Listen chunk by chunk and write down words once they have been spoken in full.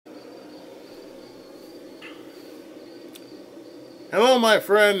Hello, my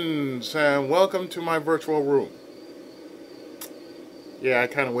friends, and welcome to my virtual room. Yeah, I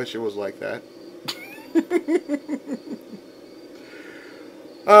kind of wish it was like that.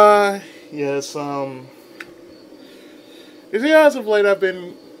 uh, yes, you see, as of late, I've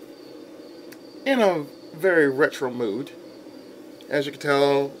been in a very retro mood. As you can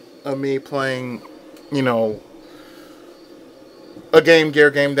tell, of me playing, you know, a Game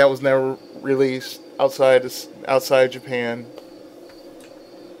Gear game that was never released outside Japan,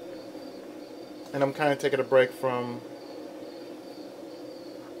 and I'm kind of taking a break from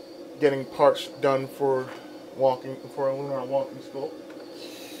getting parts done for a lunar walking school.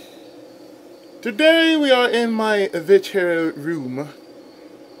 Today we are in my virtual room,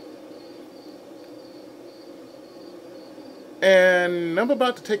 and I'm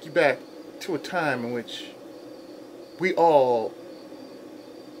about to take you back to a time in which we all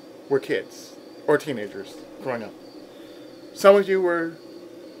were kids or teenagers growing up. Some of you were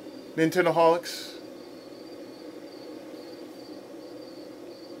Nintendo-holics,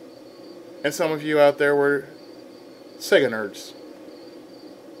 and some of you out there were Sega nerds.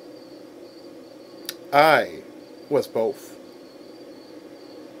 I was both.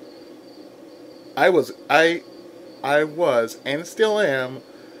 I was and still am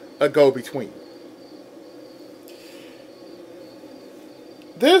a go-between.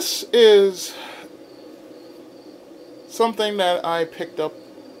 This is something that I picked up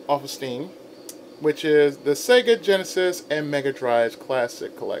off of Steam, which is the Sega Genesis and Mega Drive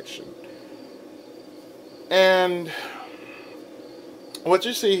Classic Collection. And what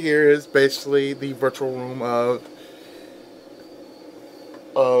you see here is basically the virtual room of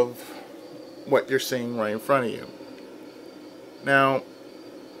what you're seeing right in front of you. Now,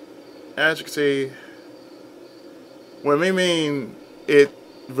 as you can see, when we mean it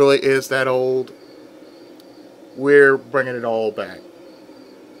really is that old, we're bringing it all back.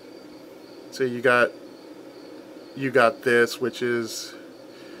 So you got this, which is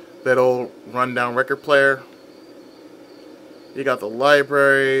that old rundown record player. You got the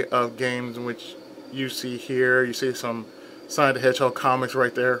library of games in which you see here. You see some Sonic the Hedgehog comics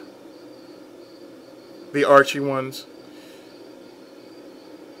right there. The Archie ones.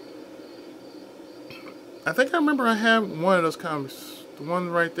 I think I remember I had one of those comics. The one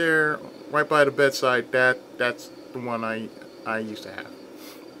right there, right by the bedside. That's the one I used to have.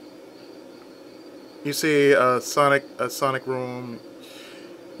 You see a Sonic room.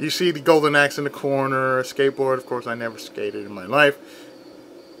 You see the golden axe in the corner, a skateboard. Of course, I never skated in my life.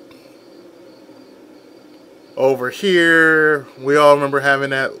 Over here, we all remember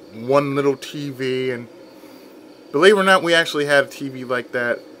having that one little TV, and believe it or not, we actually had a TV like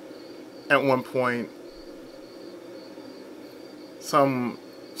that at one point, some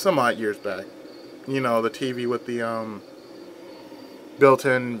odd years back. You know, the TV with the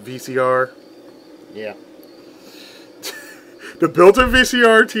built-in VCR. Yeah. The built-in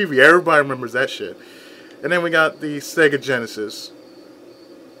VCR TV. Everybody remembers that shit. And then we got the Sega Genesis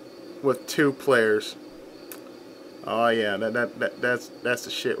with 2 players. Oh yeah, that's the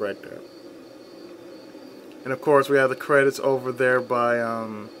shit right there. And of course we have the credits over there by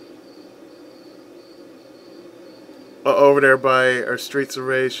our Streets of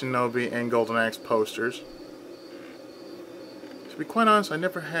Rage, Shinobi, and Golden Axe posters. To be quite honest, I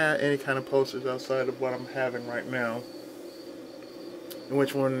never had any kind of posters outside of what I'm having right now. In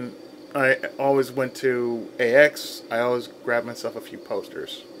which one I always went to AX, I always grabbed myself a few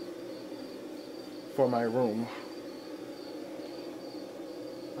posters for my room.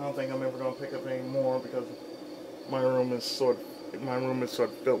 I don't think I'm ever going to pick up any more because my room is sort of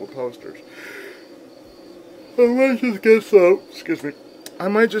filled with posters. I might just get some. Excuse me. I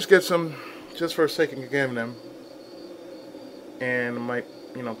might just get some, just for the sake of getting them, and I might,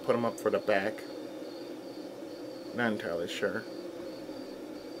 put them up for the back. Not entirely sure.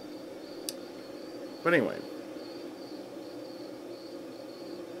 But anyway,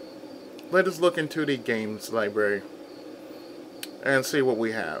 let us look into the games library and see what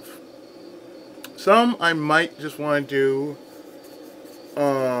we have. Some I might just want to do.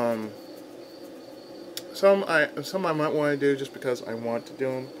 Some I might want to do just because I want to do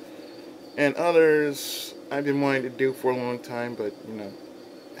them, and others I've been wanting to do for a long time, but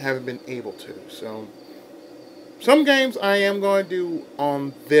haven't been able to. So some games I am going to do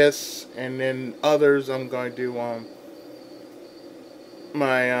on this, and then others I'm going to do on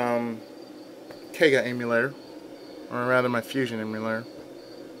my Sega emulator, or rather my Fusion emulator.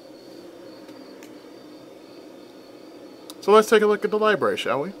 So let's take a look at the library,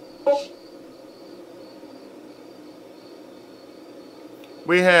 shall we?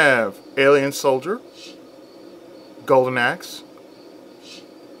 We have Alien Soldier, Golden Axe,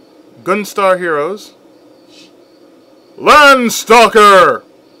 Gunstar Heroes, Landstalker.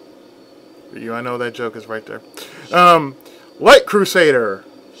 I know that joke is right there. Light Crusader,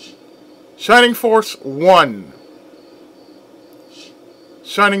 Shining Force 1,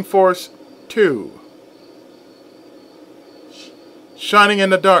 Shining Force 2, Shining in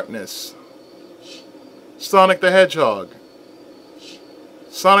the Darkness, Sonic the Hedgehog,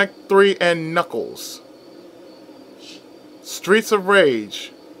 Sonic 3 and Knuckles, Streets of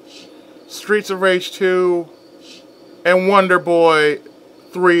Rage, Streets of Rage 2, and Wonder Boy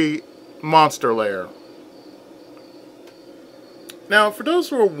 3 Monster Lair. Now, for those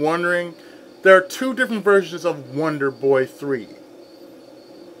who are wondering, there are two different versions of Wonder Boy 3.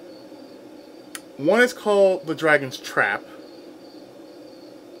 One is called The Dragon's Trap,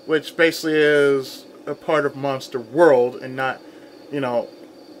 which basically is a part of Monster World and not, you know,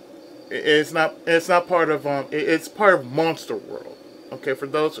 it's not part of it's part of Monster World. Okay, for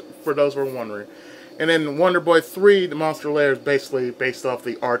those who are wondering. And then Wonder Boy 3, the Monster Lair, is basically based off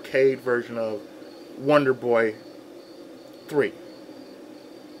the arcade version of Wonder Boy 3.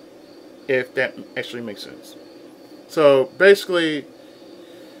 If that actually makes sense. So basically,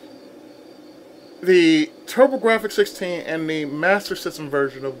 the TurboGrafx 16 and the Master System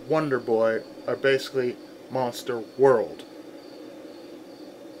version of Wonder Boy are basically Monster World.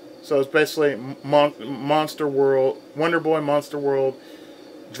 So it's basically Monster World, Wonder Boy, Monster World,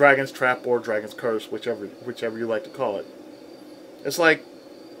 Dragon's Trap, or Dragon's Curse, whichever you like to call it. It's like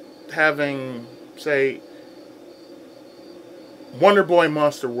having, say, Wonder Boy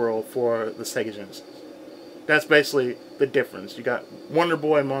Monster World for the Sega Genesis. That's basically the difference. You got Wonder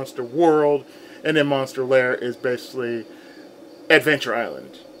Boy Monster World, and then Monster Lair is basically Adventure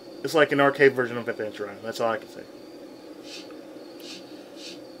Island. It's like an arcade version of Adventure Island. That's all I can say.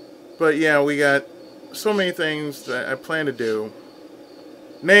 But yeah, we got so many things that I plan to do.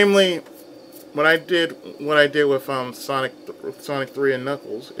 Namely, what I did with Sonic 3 and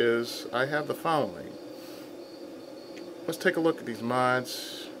Knuckles is I have the following. Let's take a look at these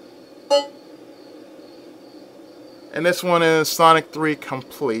mods. And this one is Sonic 3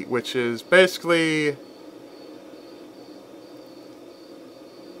 Complete, which is basically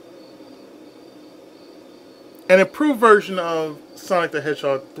an improved version of Sonic the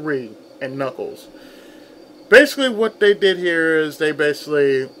Hedgehog 3 and Knuckles. Basically what they did here is they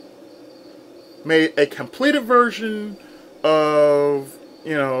basically made a completed version of,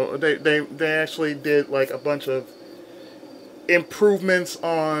 you know, they actually did like a bunch of improvements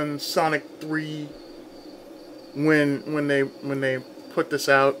on Sonic 3 when they put this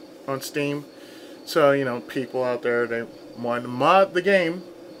out on Steam. So, you know, people out there, they wanted to mod the game,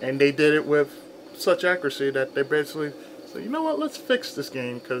 and they did it with such accuracy that they basically said, you know what, let's fix this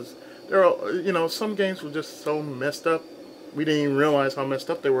game, because there are, you know, some games were just so messed up, we didn't even realize how messed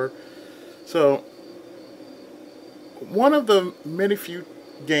up they were. So, one of the many few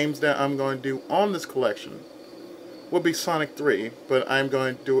games that I'm going to do on this collection will be Sonic 3, but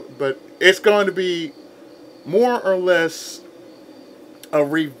it's going to be more or less a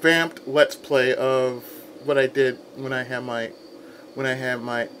revamped Let's Play of what I did when I had my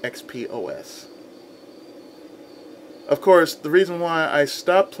XP OS. Of course, the reason why I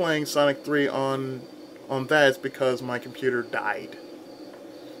stopped playing Sonic 3 on that is because my computer died.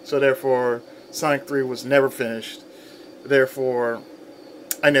 So therefore, Sonic 3 was never finished. Therefore,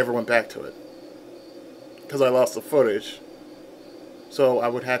 I never went back to it, because I lost the footage. So I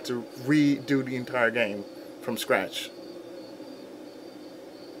would have to redo the entire game from scratch.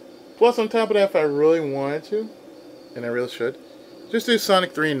 Plus, on top of that, if I really wanted to, and I really should, just do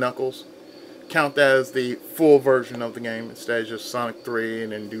Sonic 3 and Knuckles. Count that as the full version of the game instead of just Sonic 3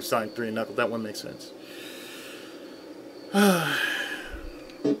 and then do Sonic 3 and Knuckles. That wouldn't make sense.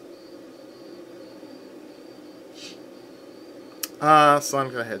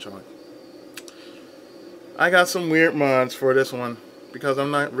 Sonic the Hedgehog. I got some weird mods for this one, because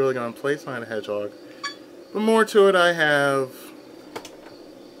I'm not really going to play Sonic the Hedgehog. But more to it, I have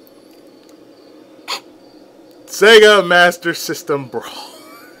Sega Master System Brawl.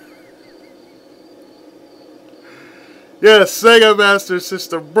 Yeah, Sega Master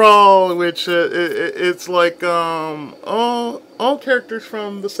System Brawl, which it's like all characters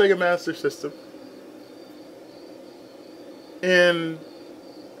from the Sega Master System, and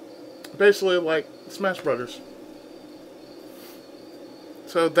basically like Smash Brothers.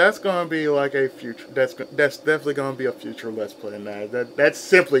 So that's gonna be like a future. That's definitely gonna be a future Let's Play in that. That's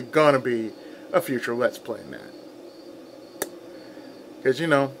simply gonna be a future Let's Play in that. Because, you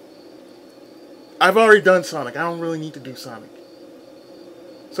know, I've already done Sonic. I don't really need to do Sonic.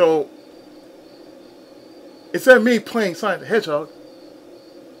 So, instead of me playing Sonic the Hedgehog,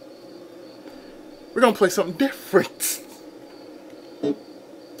 We're gonna play something different.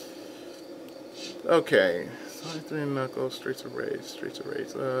 Okay. Sonic 3 and Knuckles, Streets of Rage, Streets of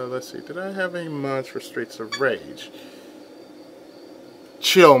Rage. Let's see. Did I have any mods for Streets of Rage?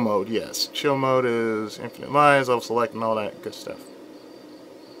 Chill mode, yes. Chill mode is infinite lines, I'll select and all that good stuff.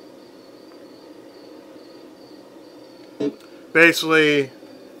 Basically,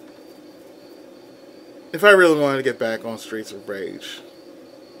 if I really wanted to get back on Streets of Rage,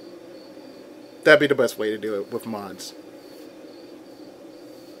 that'd be the best way to do it with mods.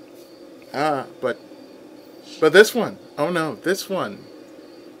 But this one, oh no, this one,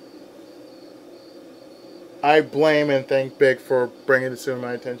 I blame and thank Big for bringing this to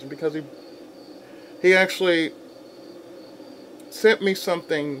my attention, because he actually sent me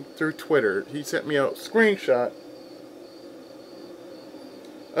something through Twitter. He sent me a screenshot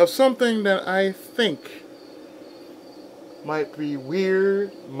of something that I think might be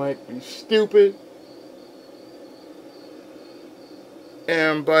weird, might be stupid,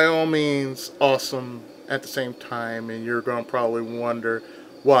 and by all means awesome at the same time, and you're going to probably wonder,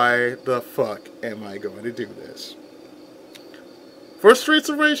 why the fuck am I going to do this? For Streets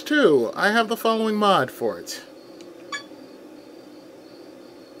of Rage 2, I have the following mod for it.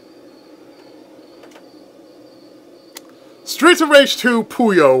 Streets of Rage 2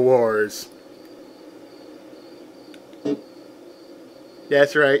 Puyo Wars.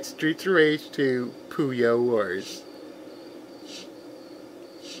 That's right, Streets of Rage 2 Puyo Wars.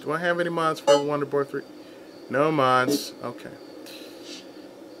 Do I have any mods for Wonderboy 3? No mods. Okay.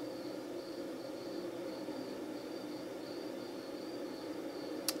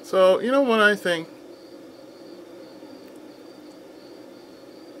 So, you know what I think?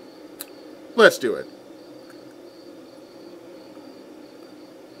 Let's do it.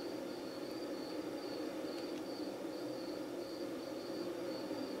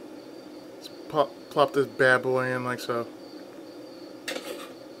 Let's plop this bad boy in like so.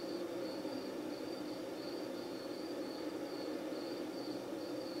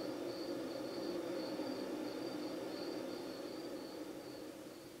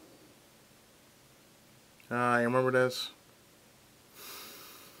 I remember this.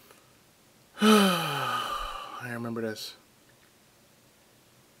 I remember this.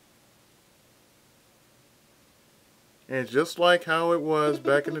 And it's just like how it was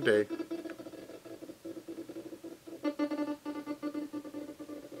back in the day.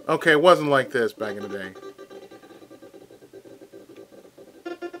 Okay, it wasn't like this back in the day.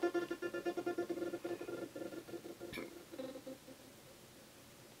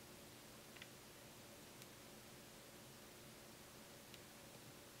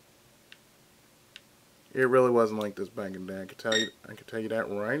 It really wasn't like this back in the day. I can tell you that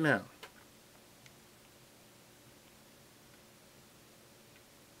right now.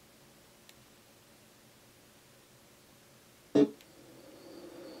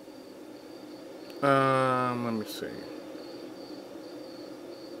 Let me see.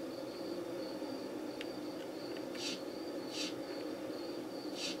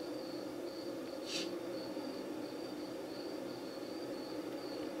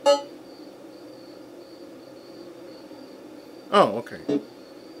 Oh, okay.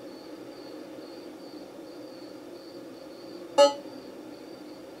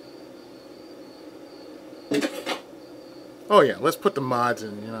 Oh yeah, let's put the mods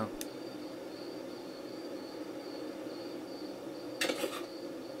in, you know.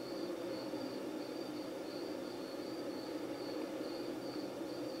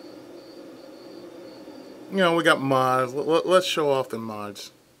 You know, we got mods. Let's show off the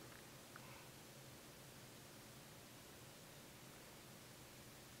mods.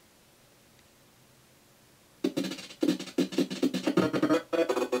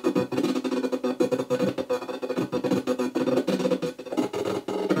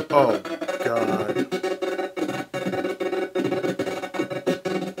 Oh, God.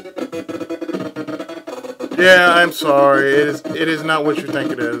 Yeah, I'm sorry. It is not what you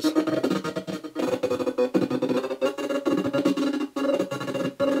think it is.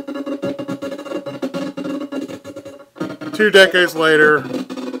 Two decades later,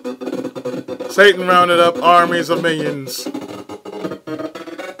 Satan rounded up armies of minions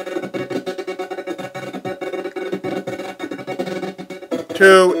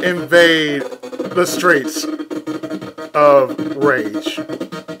to invade the streets of Rage.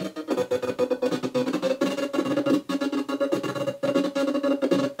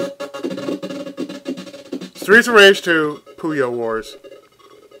 Streets of Rage 2, Puyo Wars.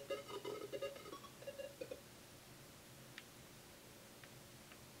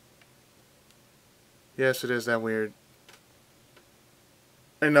 Yes, it is that weird.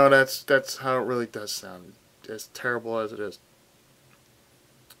 I know that's how it really does sound. As terrible as it is.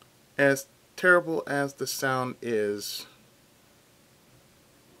 As terrible as the sound is,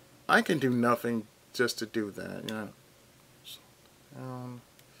 I can do nothing just to do that, you know. Um,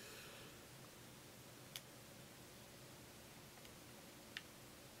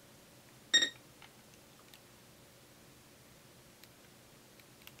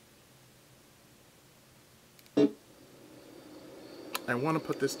 I want to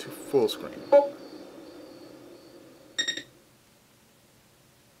put this to full screen.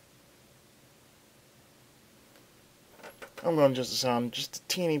 I'm going to adjust the sound just a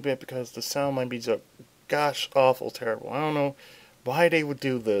teeny bit because the sound might be so gosh awful terrible. I don't know why they would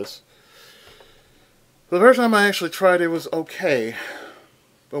do this. The first time I actually tried it was okay.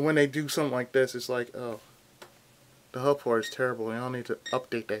 But when they do something like this, it's like, oh, the hub port is terrible. I don't need to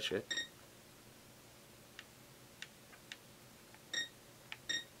update that shit.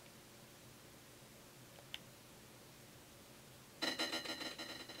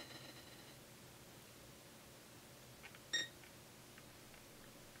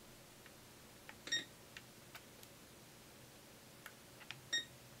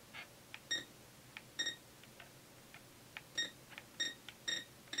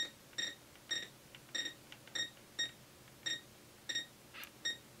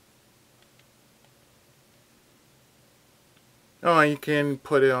 Oh, you can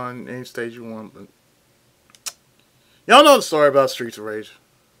put it on any stage you want, but y'all know the story about Streets of Rage.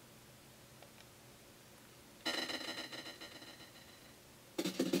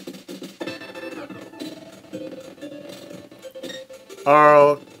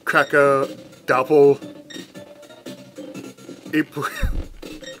 Arl, Cracker, Doppel, April.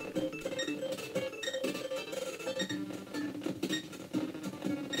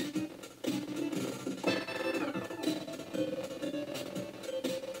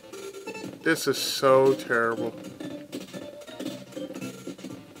 This is so terrible.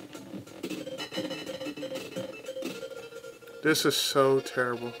 This is so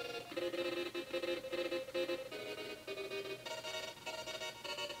terrible.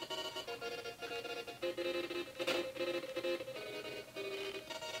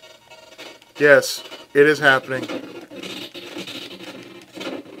 Yes, it is happening.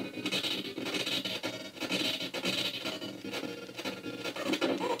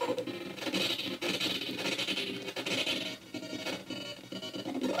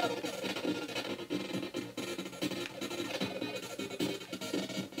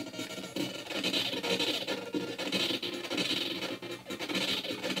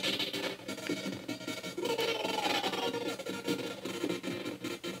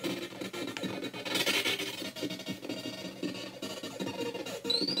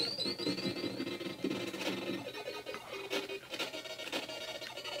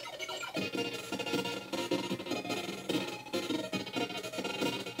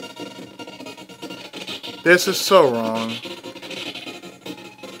 This is so wrong.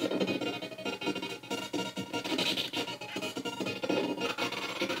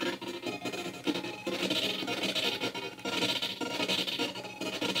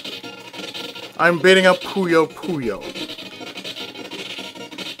 I'm beating up Puyo Puyo.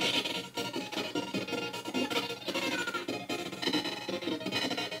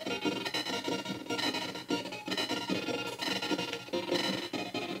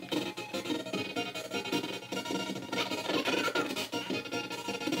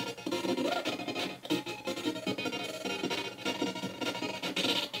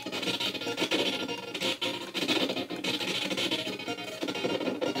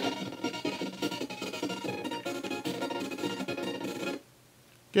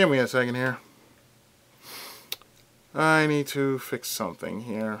 Give me a second here. I need to fix something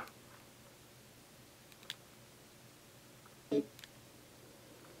here. Let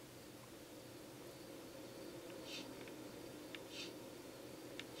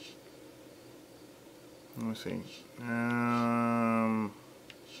me see.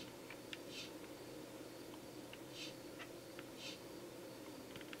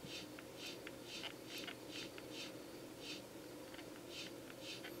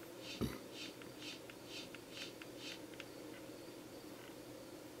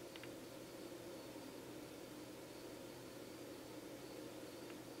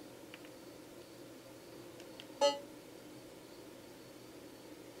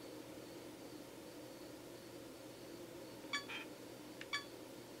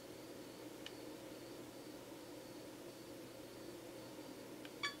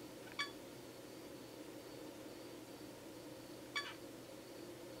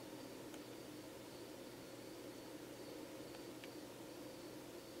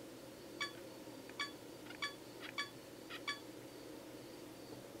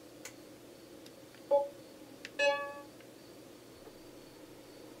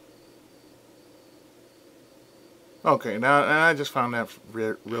 Okay, now I just found that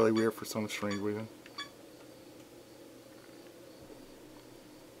really weird for some strange reason.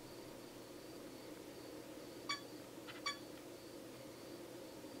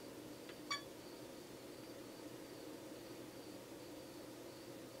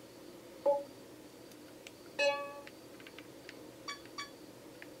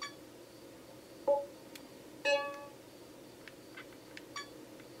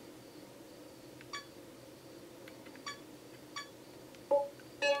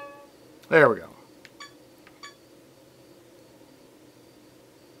 There we go.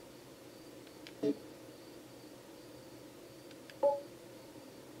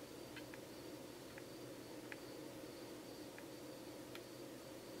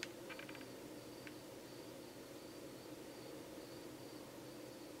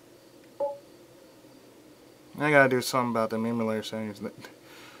 I gotta do something about them emulator settings. Them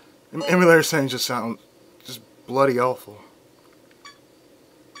emulator settings just sound just bloody awful.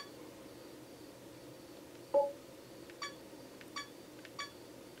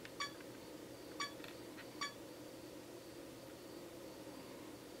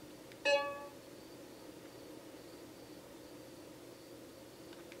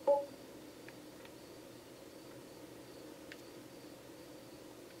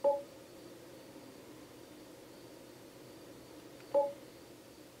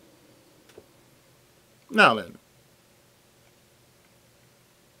 Now then.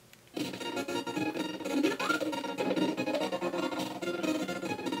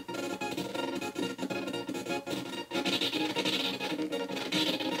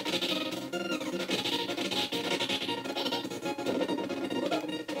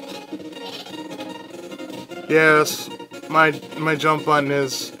 Yes, my jump button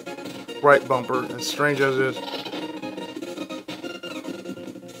is right bumper, as strange as it is.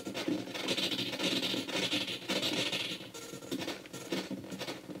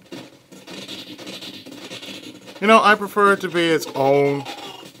 You know, I prefer it to be its own.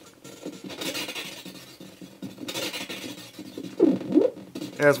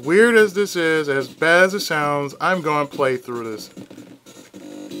 As weird as this is, as bad as it sounds, I'm going to play through this.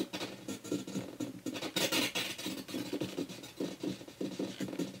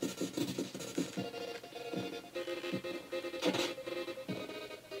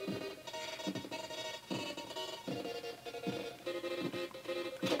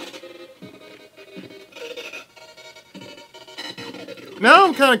 Now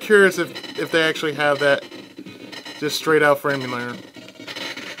I'm kind of curious if they actually have that just straight out for emulator.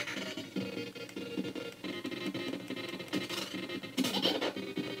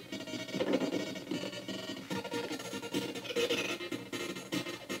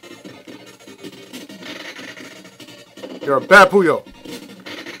 You're a bad Puyo.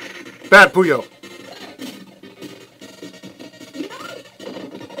 Bad Puyo.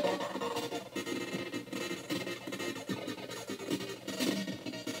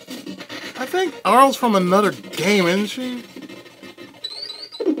 I think Arl's from another game, isn't she?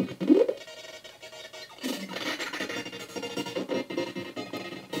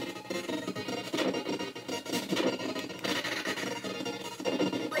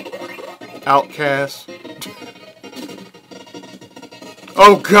 Outcast.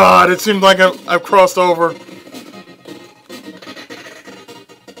 Oh god, it seemed like I've crossed over.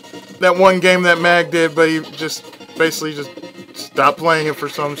 That one game that Mag did, but he just basically just stopped playing it for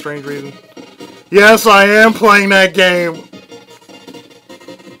some strange reason. Yes, I am playing that game.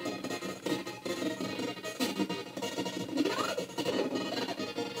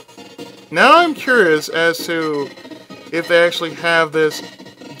 Now I'm curious as to if they actually have this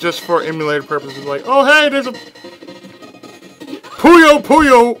just for emulator purposes. Like, oh hey, there's a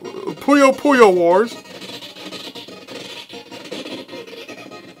Puyo Wars.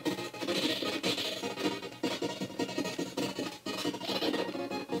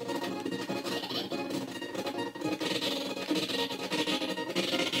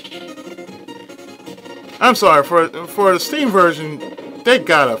 I'm sorry, for the Steam version, they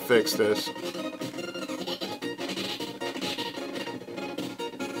gotta fix this.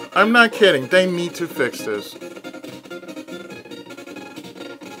 I'm not kidding, they need to fix this.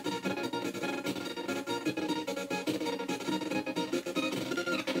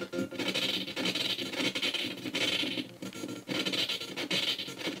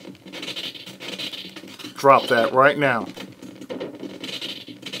 Drop that right now.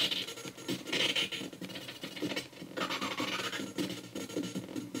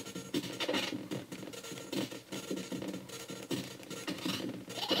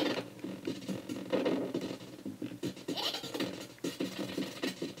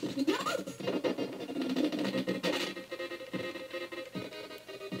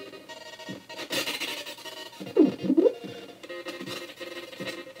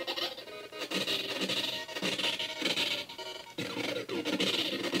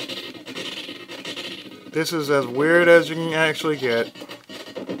 This is as weird as you can actually get.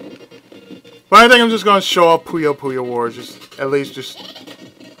 But I think I'm just gonna show off Puyo Wars.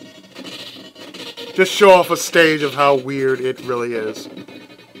 Just show off a stage of how weird it really is.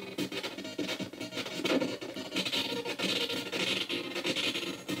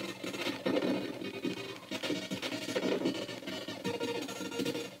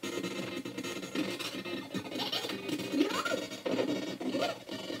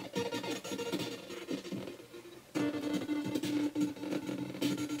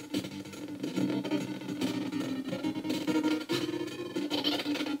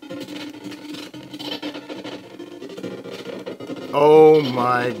 Oh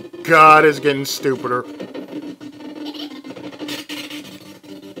my god, it's getting stupider.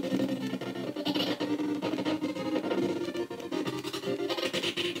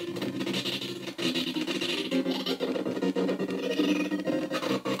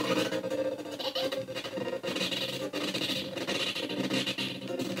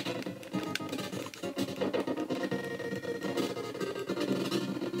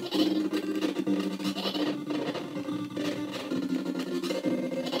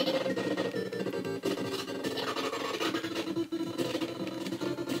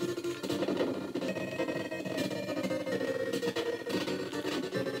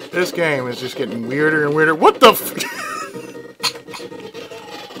 This game is just getting weirder and weirder. What the f-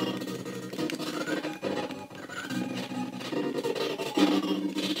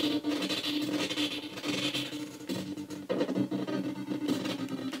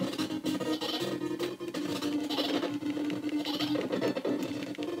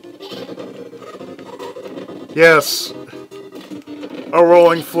 Yes. A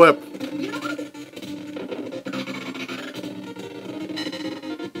rolling flip.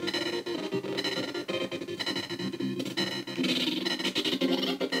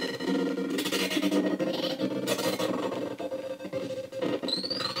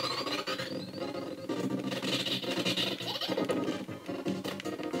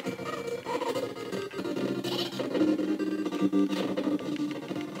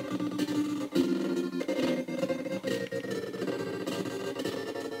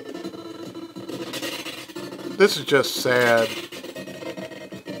 This is just sad.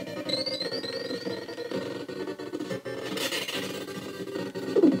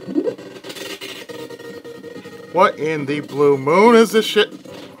 What in the blue moon is this shit?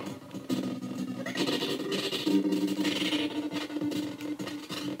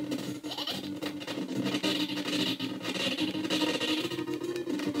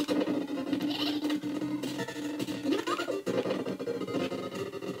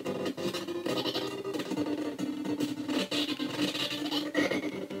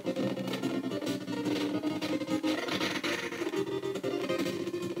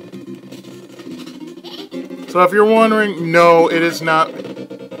 So if you're wondering, no, it is not.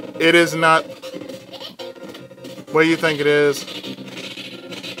 It is not what you think it is.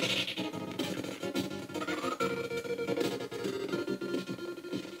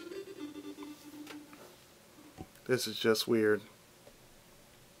 This is just weird.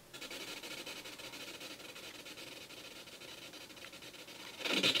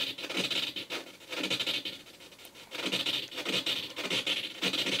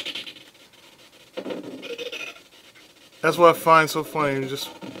 That's what I find so funny. Just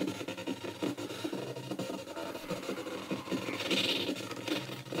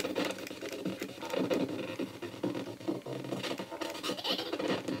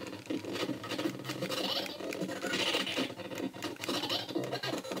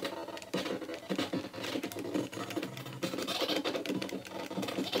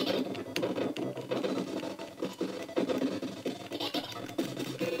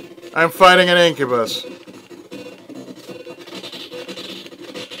I'm fighting an incubus.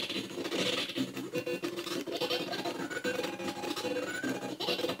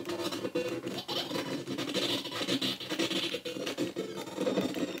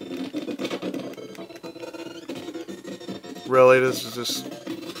 Really, this is just...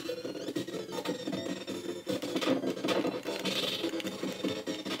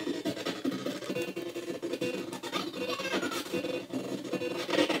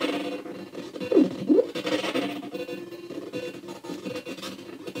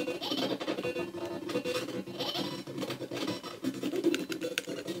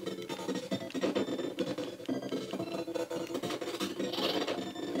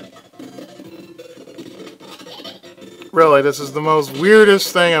 Really, this is the most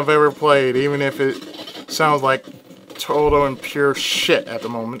weirdest thing I've ever played, even if it sounds like total and pure shit at the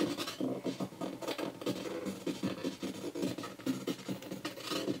moment.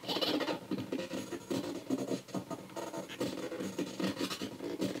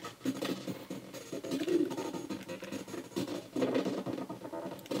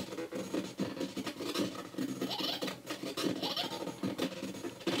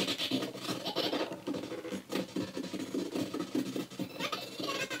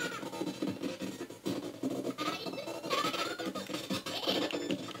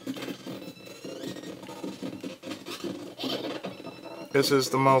 This is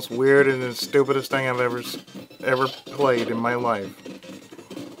the most weird and stupidest thing I've ever played in my life.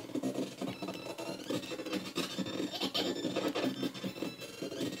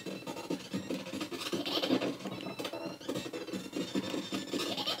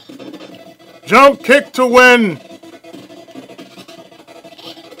 Jump kick to win!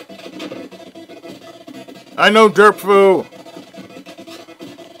 I know Derp Foo!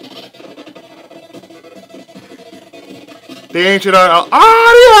 The ancient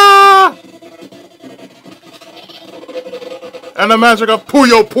Aria! And the magic of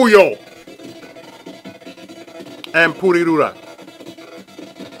Puyo Puyo! And Purirura.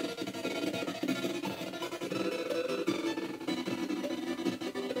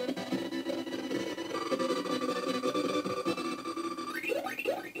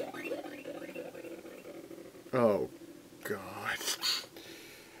 Oh, God.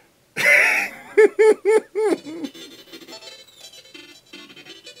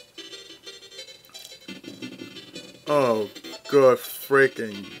 Oh, good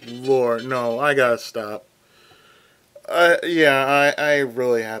freaking Lord. No, I gotta stop. Yeah, I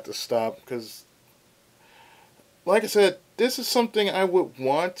really have to stop because, like I said, this is something I would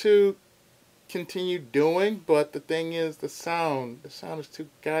want to continue doing, but the thing is, the sound is too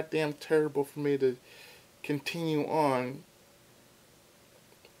goddamn terrible for me to continue on.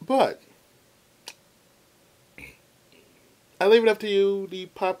 But I leave it up to you, the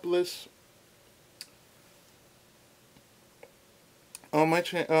populace, on my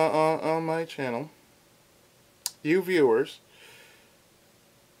channel, you viewers,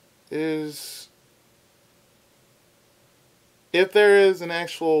 is if there is an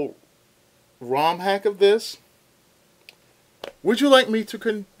actual ROM hack of this, would you like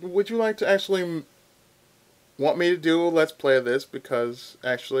to actually want me to do a Let's Play of this? Because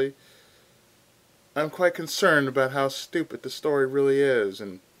actually, I'm quite concerned about how stupid the story really is,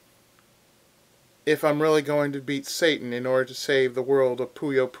 and if I'm really going to beat Satan in order to save the world of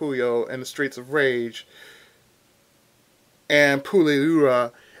Puyo Puyo and the Streets of Rage and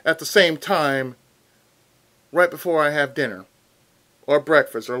Purirura at the same time, right before I have dinner, or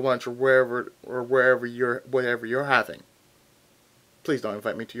breakfast, or lunch, or whatever you're having. Please don't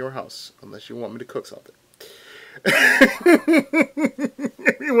invite me to your house unless you want me to cook something.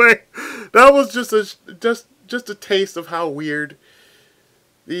 Anyway, that was just a taste of how weird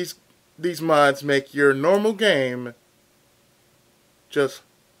these mods make your normal game just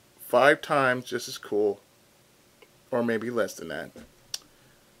 5 times just as cool, or maybe less than that.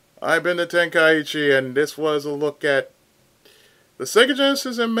 I've been the Tenkaichi, and this was a look at the Sega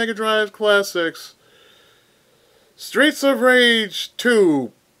Genesis and Mega Drive classics, Streets of Rage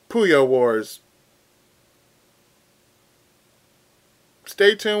 2, Puyo Wars.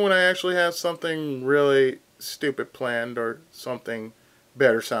 Stay tuned when I actually have something really stupid planned, or something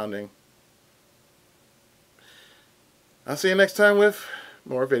better sounding. I'll see you next time with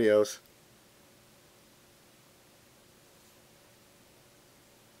more videos.